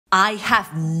I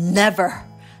have never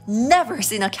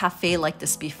seen a cafe like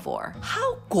this before.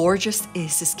 How gorgeous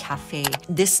is this cafe?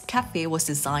 This cafe was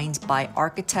designed by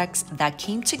architects that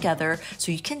came together,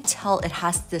 so you can tell it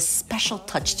has this special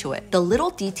touch to it. The little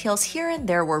details here and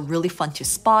there were really fun to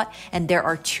spot, and there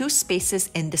are 2 spaces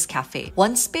in this cafe.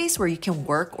 One space where you can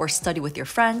work or study with your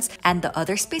friends, and the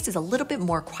other space is a little bit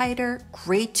more quieter,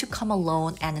 great to come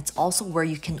alone, and it's also where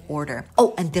you can order.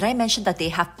 Oh, and did I mention that they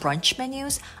have brunch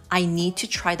menus? I need to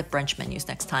try the brunch menus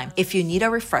next time. If you need a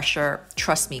refresher,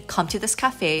 trust me, come to this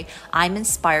cafe. I'm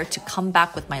inspired to come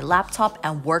back with my laptop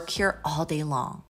and work here all day long.